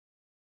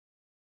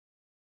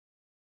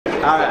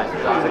All right,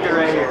 look it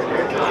right here.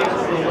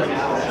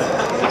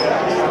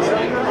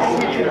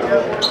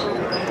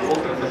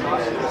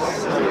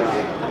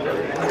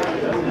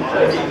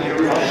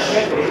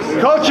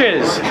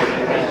 Coaches!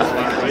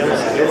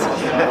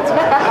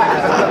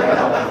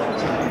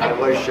 I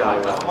was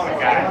shy.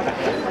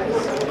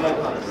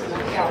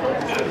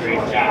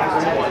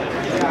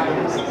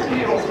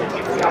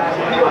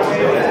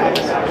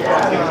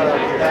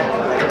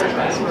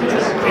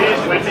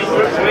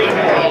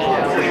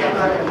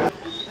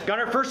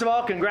 Gunnar, first of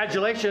all,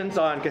 congratulations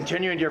on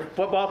continuing your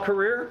football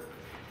career.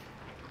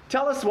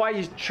 Tell us why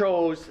you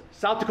chose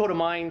South Dakota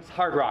Mines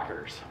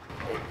Hardrockers.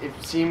 It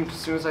seemed as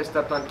soon as I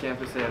stepped on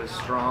campus they had a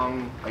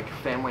strong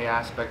family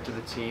aspect to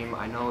the team.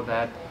 I know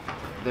that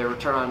their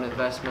return on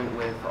investment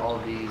with all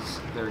these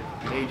their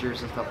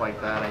majors and stuff like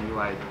that, I knew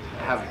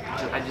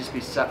I'd just be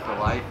set for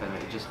life, and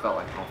it just felt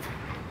like home.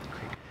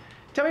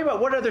 Tell me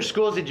about what other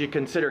schools did you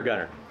consider,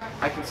 Gunnar?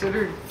 I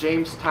considered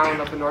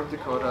Jamestown up in North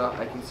Dakota.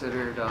 I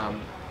considered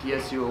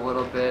DSU a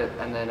little bit,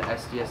 and then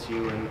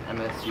SDSU and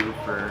MSU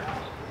for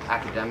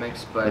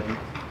academics, but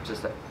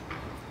just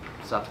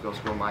South Dakota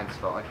School of Mines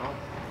felt like home.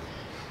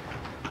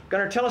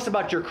 Gunnar, tell us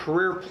about your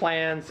career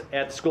plans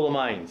at School of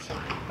Mines.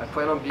 I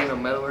plan on being a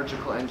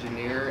metallurgical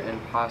engineer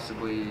and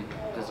possibly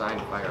design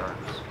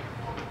firearms.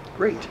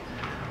 Great.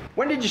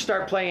 When did you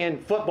start playing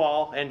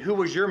football, and who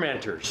was your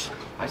mentors?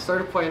 I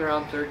started playing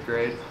around 3rd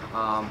grade,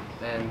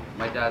 and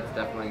my dad's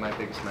definitely my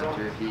biggest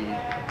mentor. He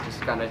just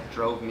kind of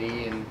drove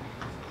me and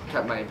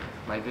kept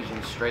my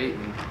vision straight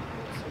and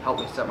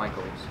helped me set my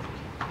goals.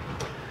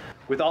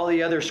 With all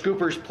the other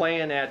scoopers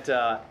playing at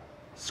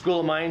School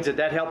of Mines, did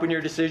that help in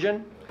your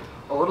decision?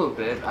 A little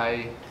bit.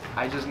 I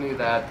just knew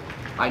that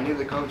I knew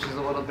the coaches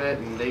a little bit,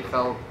 and they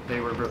felt I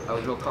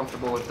was real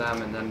comfortable with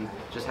them, and then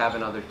just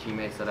having other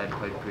teammates that I'd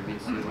played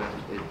previously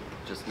with, it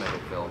just made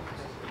it feel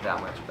that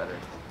much better.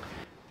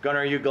 Gunnar,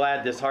 are you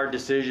glad this hard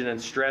decision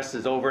and stress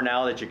is over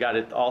now that you got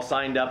it all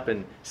signed up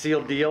and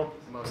sealed deal?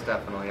 Most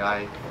definitely.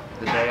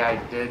 The day I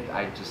did,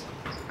 I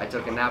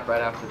took a nap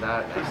right after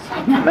that.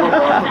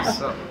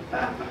 So.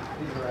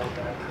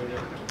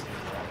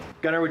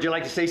 Gunnar, would you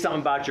like to say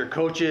something about your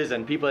coaches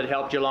and people that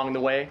helped you along the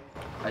way?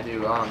 I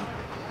do.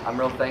 I'm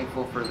real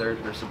thankful for their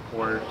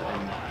support,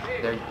 and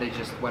they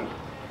just went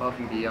above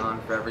and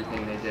beyond for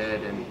everything they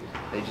did, and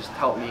they just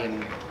helped me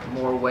in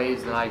more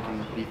ways than I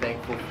can be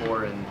thankful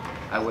for, and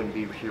I wouldn't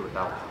be here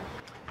without them.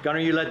 Gunnar,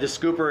 you led the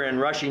scooper in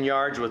rushing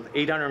yards with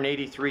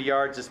 883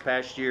 yards this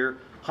past year,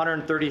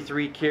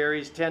 133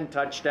 carries, 10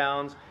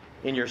 touchdowns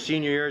in your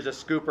senior year as a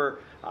scooper.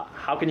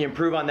 How can you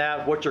improve on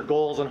that? What's your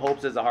goals and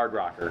hopes as a hard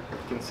rocker?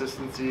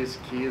 Consistency is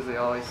key, as they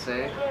always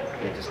say.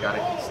 You just got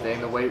to stay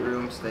in the weight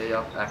room, stay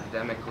up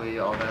academically,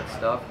 all that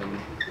stuff, and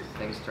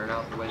things turn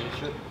out the way they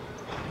should.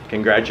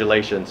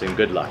 Congratulations and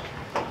good luck.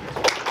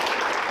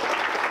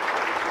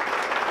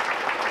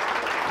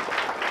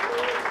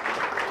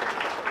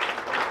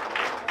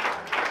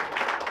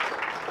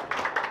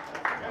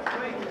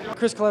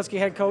 Chris Koleski,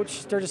 head coach,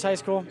 Sturgis High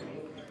School.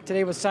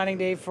 Today was signing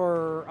day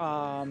for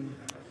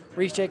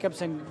Reese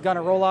Jacobs and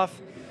Gunnar Rohloff.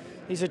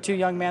 These are two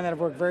young men that have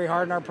worked very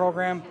hard in our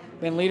program,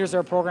 been leaders of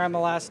our program the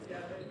last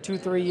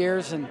 2-3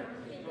 years, and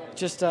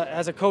just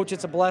as a coach,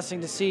 it's a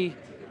blessing to see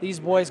these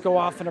boys go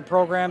off into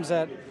programs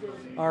that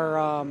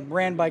are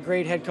ran by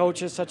great head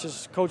coaches such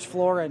as Coach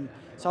Floor and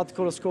South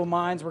Dakota School of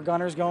Mines, where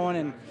Gunnar's going,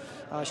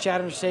 and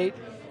Shatter State,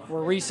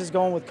 where Reese is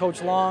going with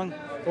Coach Long.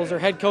 Those are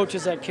head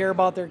coaches that care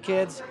about their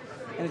kids,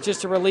 and it's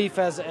just a relief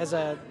as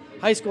a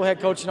high school head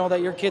coach to know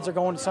that your kids are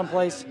going to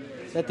someplace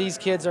that these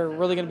kids are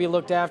really going to be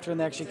looked after, and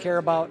they actually care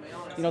about,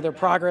 their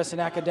progress in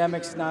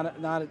academics, not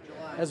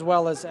as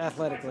well as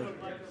athletically.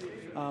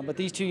 But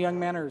these two young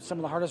men are some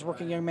of the hardest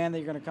working young men that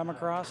you're going to come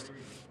across.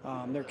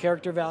 Their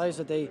character values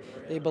that they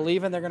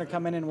believe in, they're going to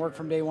come in and work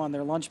from day one.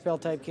 They're lunch pail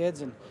type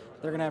kids, and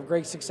they're going to have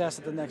great success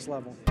at the next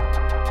level.